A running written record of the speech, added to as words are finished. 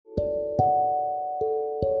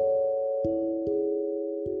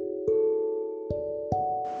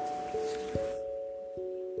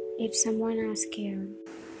If someone asks you,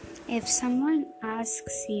 if someone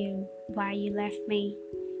asks you why you left me,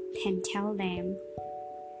 then tell them.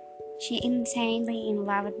 She insanely in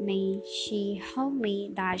love with me. She told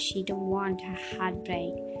me that she don't want a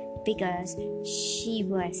heartbreak because she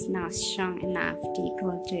was not strong enough to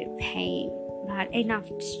go through pain, but enough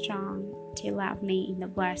strong to love me in the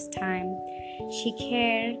worst time. She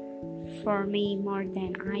cared for me more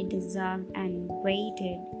than I deserved and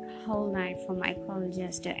waited whole night for my call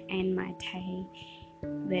just to end my day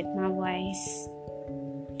with my voice.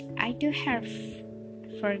 I took her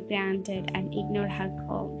for granted and ignored her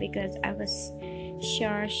call because I was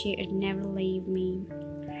sure she would never leave me.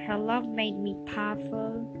 Her love made me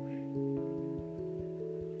powerful.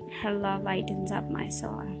 Her love lightens up my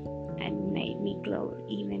soul and made me glow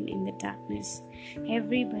even in the darkness.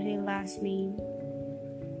 Everybody loves me.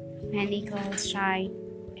 Many girls tried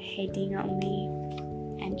hating on me,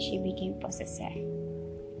 and she became possessive.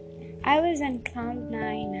 I was on cloud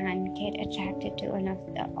nine and get attracted to one of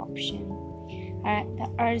the options. The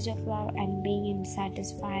urge of love and being in a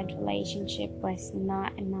satisfied relationship was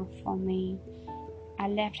not enough for me. I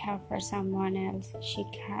left her for someone else.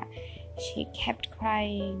 She kept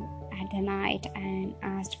crying at the night and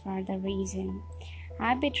asked for the reason.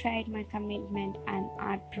 I betrayed my commitment and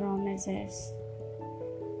our promises.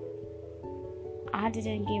 I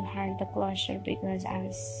didn't give her the closure because I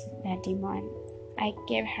was the demon. I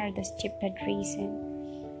gave her the stupid reason.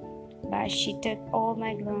 But she took all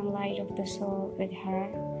my glow and light of the soul with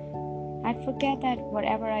her. I forget that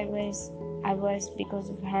whatever I was because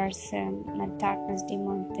of her sin. My darkness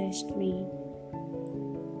demolished me.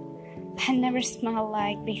 I never smiled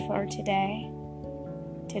like before today.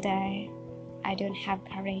 Today, I don't have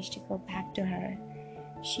courage to go back to her.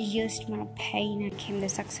 She used my pain and became the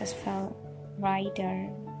successful writer,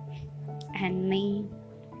 and me,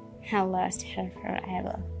 I lost her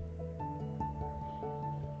forever.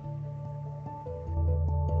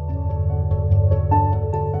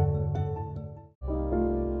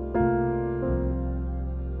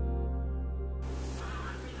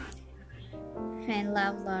 When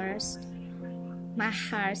love lost, my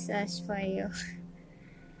heart searched for you.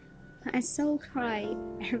 My soul cried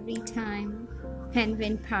every time when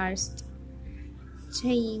wind passed.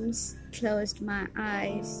 Dreams closed my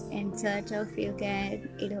eyes in search of you again.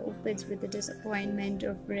 It opens with the disappointment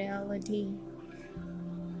of reality.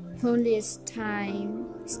 Only as time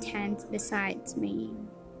stands beside me.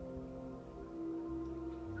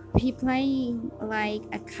 Replaying like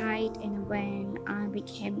a kite in a wind, I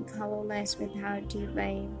became colorless without you,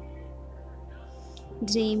 babe.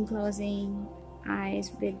 Dream closing eyes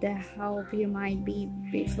with the hope you might be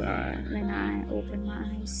before when I open my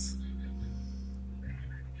eyes.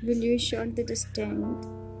 Will you short the distance,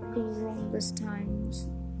 go wrong this time,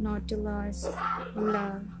 not to lose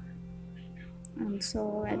love and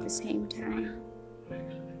soul at the same time?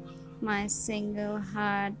 My single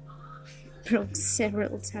heart broke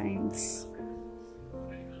several times.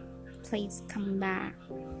 Please come back.